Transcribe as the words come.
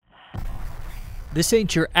This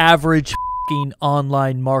ain't your average f***ing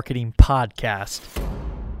online marketing podcast.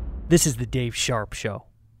 This is the Dave Sharp Show.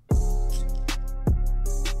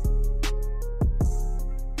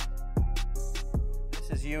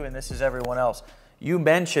 This is you and this is everyone else. You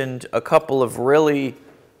mentioned a couple of really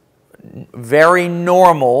very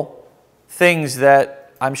normal things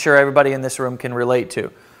that I'm sure everybody in this room can relate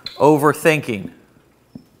to. Overthinking.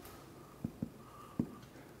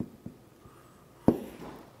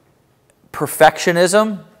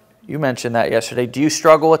 Perfectionism. You mentioned that yesterday. Do you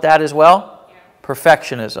struggle with that as well? Yeah.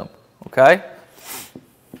 Perfectionism. Okay?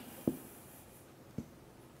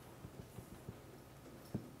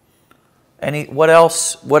 What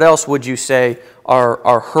else would you say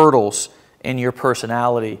are hurdles in your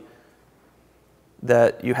personality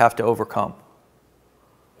that you have to overcome?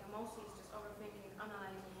 Yeah, mostly it's just overthinking,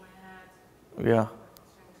 analyzing in my head. Yeah.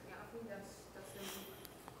 Yeah, I think that's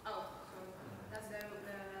that's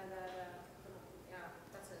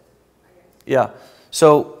it, I guess. Yeah.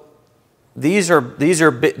 So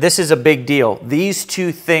this is a big deal. These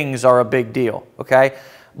two things are a big deal, okay?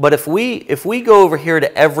 But if we go over here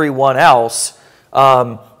to everyone else,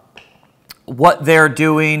 what they're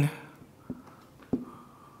doing,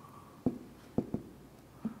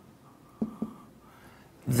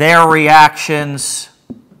 their reactions,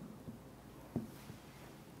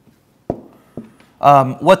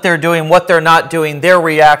 what they're doing, what they're not doing, their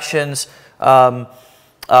reactions,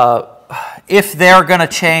 if they're going to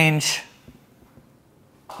change.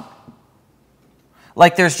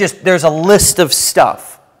 Like there's a list of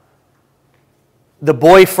stuff. The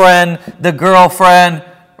boyfriend, the girlfriend,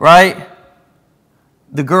 right?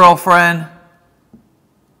 The girlfriend.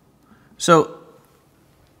 So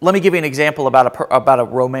let me give you an example about a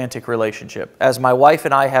romantic relationship. As my wife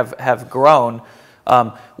and I have grown,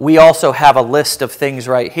 we also have a list of things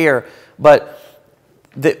right here. But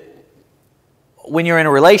when you're in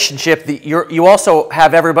a relationship, you also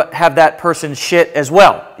have that person's shit as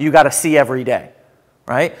well. You got to see every day,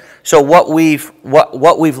 right? So what we've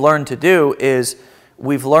learned to do is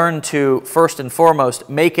we've learned to first and foremost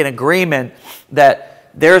make an agreement that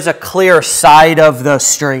there's a clear side of the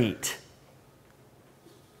street.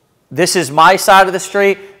 This is my side of the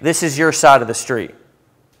street. This is your side of the street.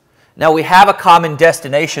 Now we have a common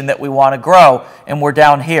destination that we want to grow, and we're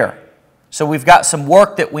down here. So we've got some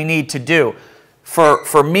work that we need to do.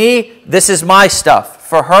 For me, this is my stuff.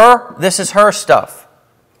 For her, this is her stuff.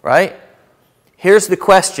 Right? Here's the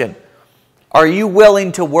question. Are you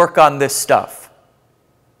willing to work on this stuff?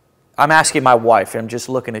 I'm asking my wife. I'm just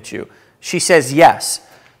looking at you. She says yes.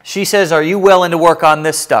 She says, are you willing to work on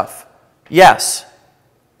this stuff? Yes.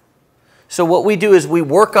 So what we do is we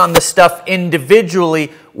work on the stuff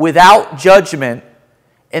individually without judgment.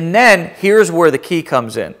 And then here's where the key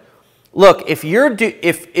comes in. Look, if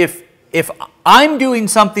I'm doing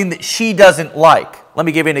something that she doesn't like, let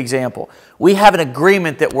me give you an example. We have an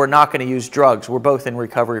agreement that we're not going to use drugs. We're both in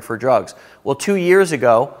recovery for drugs. Well, 2 years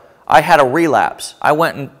ago, I had a relapse. I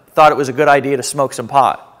went and thought it was a good idea to smoke some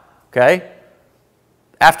pot. Okay?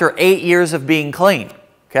 After 8 years of being clean.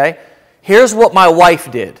 Okay? Here's what my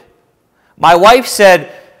wife did. My wife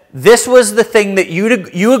said, this was the thing that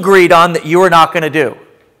you agreed on that you were not going to do.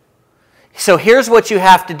 So here's what you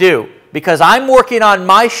have to do. Because I'm working on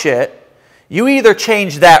my shit, you either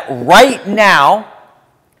change that right now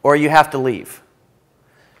or you have to leave.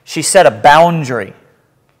 She set a boundary.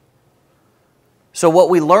 So what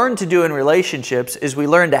we learn to do in relationships is we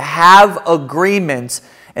learn to have agreements,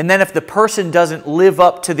 and then if the person doesn't live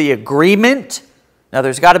up to the agreement, now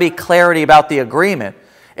there's got to be clarity about the agreement.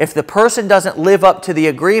 If the person doesn't live up to the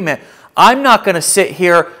agreement, I'm not going to sit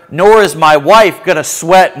here, nor is my wife going to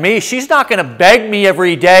sweat me. She's not going to beg me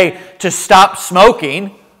every day to stop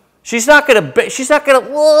smoking. She's not going to,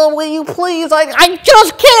 oh, will you please? I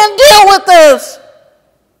just can't deal with this.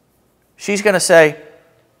 She's going to say,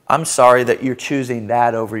 I'm sorry that you're choosing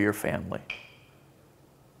that over your family.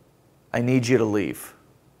 I need you to leave.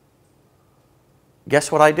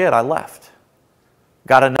 Guess what I did? I left.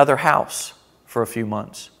 Got another house for a few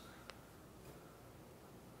months.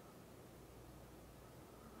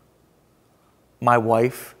 My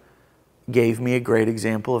wife gave me a great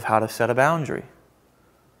example of how to set a boundary.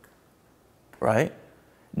 Right?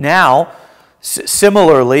 Now,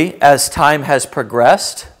 similarly, as time has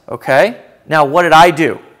progressed, okay? Now, what did I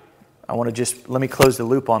do? Let me close the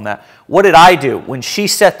loop on that. What did I do? When she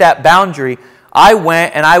set that boundary, I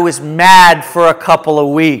went and I was mad for a couple of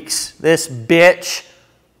weeks. This bitch.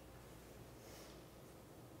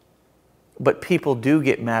 But people do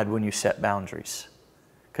get mad when you set boundaries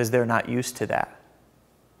because they're not used to that.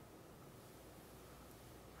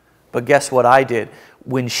 But guess what I did?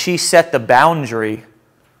 when she set the boundary,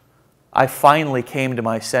 I finally came to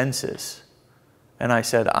my senses. And I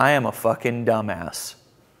said, I am a fucking dumbass.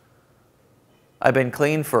 I've been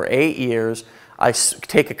clean for 8 years. I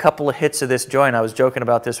take a couple of hits of this joint. I was joking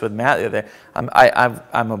about this with Matt the other day.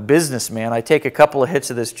 I'm a businessman. I take a couple of hits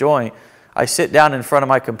of this joint. I sit down in front of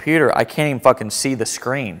my computer. I can't even fucking see the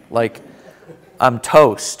screen. Like, I'm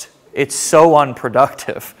toast. It's so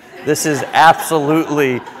unproductive. This is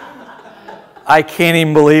absolutely... I can't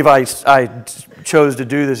even believe I chose to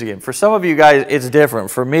do this again. For some of you guys, it's different.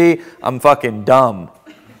 For me, I'm fucking dumb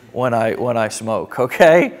when I smoke,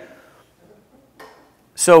 okay?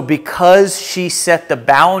 So because she set the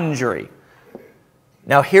boundary.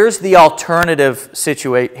 Now here's the alternative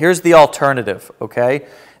situation. Here's the alternative, okay?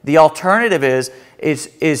 The alternative is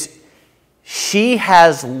she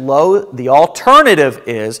has low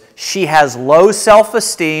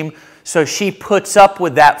self-esteem, so she puts up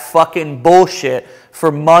with that fucking bullshit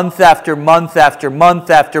for month after month after month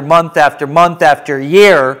after month after month after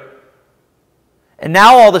year. And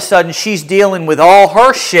now all of a sudden she's dealing with all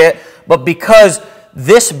her shit, but because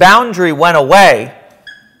this boundary went away,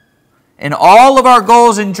 and all of our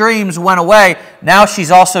goals and dreams went away, now she's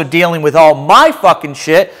also dealing with all my fucking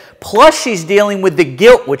shit, plus she's dealing with the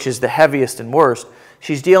guilt, which is the heaviest and worst.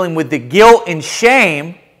 She's dealing with the guilt and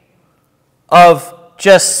shame of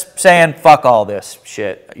just saying, fuck all this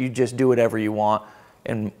shit. You just do whatever you want,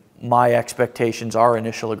 and my expectations, our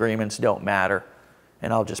initial agreements don't matter,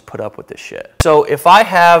 and I'll just put up with this shit. So if I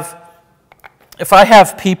have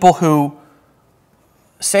people who,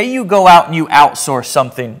 say you go out and you outsource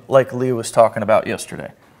something like Lee was talking about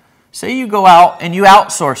yesterday. Say you go out and you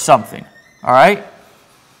outsource something, all right?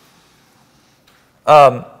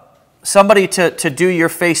 Somebody to do your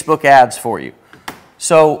Facebook ads for you.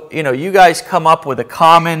 So, you guys come up with a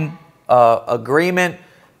common agreement.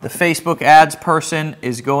 The Facebook ads person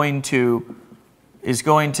is going to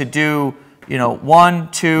do,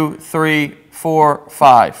 1, 2, 3, 4,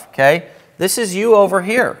 5, okay? This is you over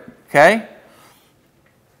here, okay?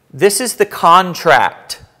 This is the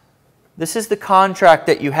contract. This is the contract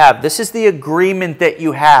that you have. This is the agreement that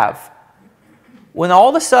you have. When all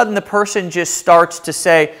of a sudden the person just starts to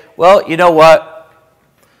say, well, you know what?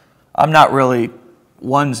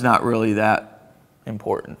 One's not really that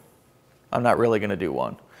important. I'm not really going to do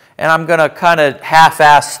 1. And I'm going to kind of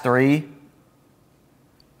half-ass 3.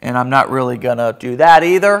 And I'm not really going to do that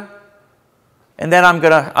either. And then I'm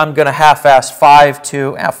going to half-ass 5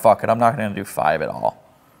 too. Fuck it. I'm not going to do 5 at all.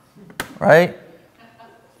 Right?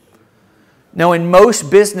 Now, in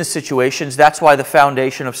most business situations, that's why the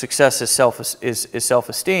foundation of success is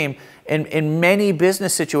self-esteem. And in many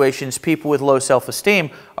business situations, people with low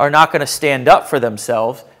self-esteem are not going to stand up for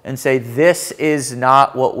themselves and say, this is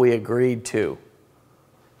not what we agreed to.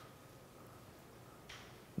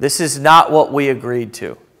 This is not what we agreed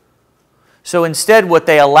to. So instead, what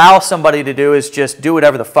they allow somebody to do is just do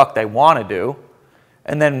whatever the fuck they want to do.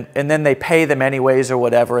 And then they pay them anyways or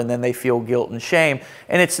whatever, and then they feel guilt and shame.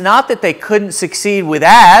 And it's not that they couldn't succeed with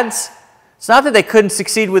ads. It's not that they couldn't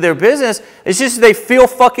succeed with their business. It's just they feel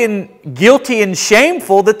fucking guilty and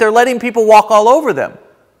shameful that they're letting people walk all over them.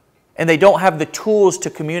 And they don't have the tools to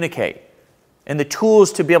communicate and the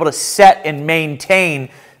tools to be able to set and maintain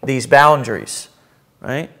these boundaries,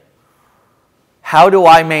 right? How do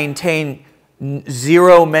I maintain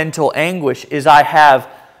zero mental anguish? Is I have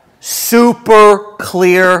super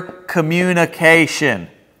clear communication.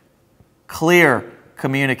 Clear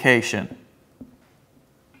communication.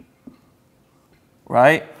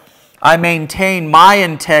 Right? I maintain my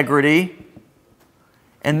integrity,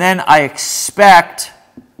 and then I expect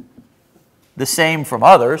the same from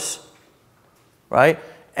others. Right?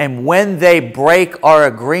 And when they break our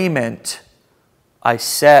agreement, I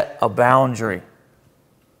set a boundary.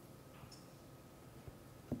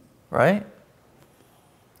 Right?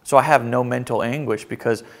 So I have no mental anguish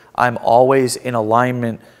because I'm always in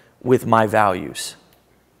alignment with my values.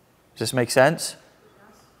 Does this make sense?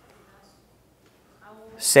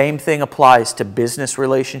 Same thing applies to business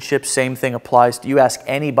relationships. Same thing applies to, you ask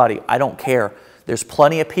anybody, I don't care. There's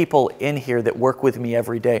plenty of people in here that work with me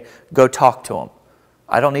every day. Go talk to them.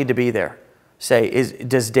 I don't need to be there. Say,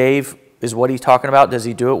 does Dave, is what he's talking about, does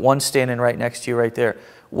he do it? One's standing right next to you right there.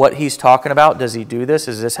 What he's talking about, does he do this?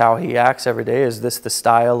 Is this how he acts every day? Is this the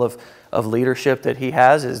style of leadership that he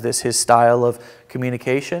has? Is this his style of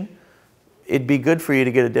communication? It'd be good for you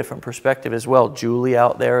to get a different perspective as well. Julie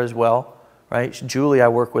out there as well, right? Julie I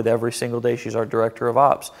work with every single day. She's our director of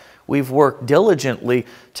ops. We've worked diligently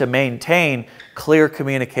to maintain clear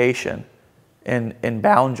communication and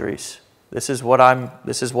boundaries, This is what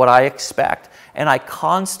I expect. And I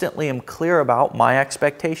constantly am clear about my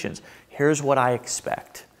expectations. Here's what I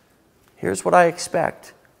expect. Here's what I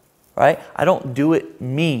expect. Right? I don't do it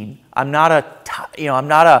mean. I'm not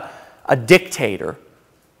a dictator.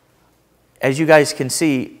 As you guys can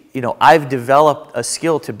see, I've developed a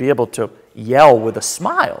skill to be able to yell with a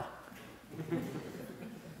smile.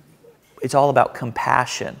 It's all about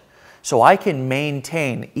compassion. So I can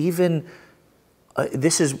maintain even,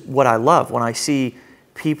 this is what I love when I see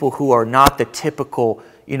people who are not the typical,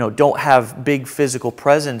 don't have big physical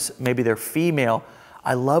presence, maybe they're female.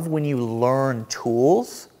 I love when you learn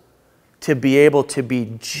tools to be able to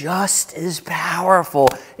be just as powerful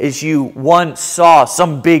as you once saw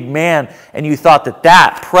some big man and you thought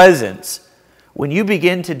that presence. When you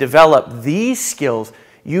begin to develop these skills,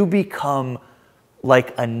 you become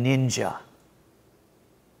like a ninja.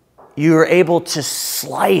 You're able to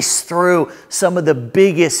slice through some of the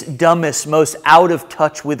biggest, dumbest, most out of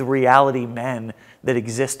touch with reality men that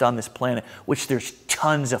exist on this planet, which there's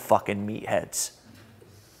tons of fucking meatheads.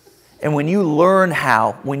 And when you learn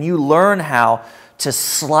how to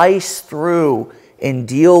slice through and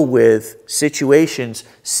deal with situations,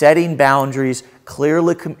 setting boundaries,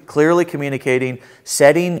 clearly communicating,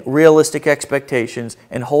 setting realistic expectations,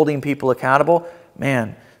 and holding people accountable,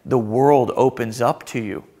 man, the world opens up to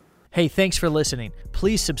you. Hey, thanks for listening.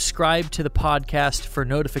 Please subscribe to the podcast for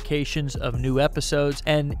notifications of new episodes.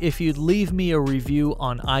 And if you'd leave me a review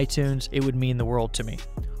on iTunes, it would mean the world to me.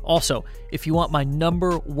 Also, if you want my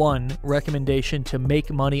 #1 recommendation to make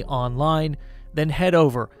money online, then head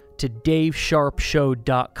over to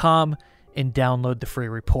davesharpshow.com and download the free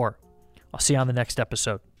report. I'll see you on the next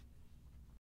episode.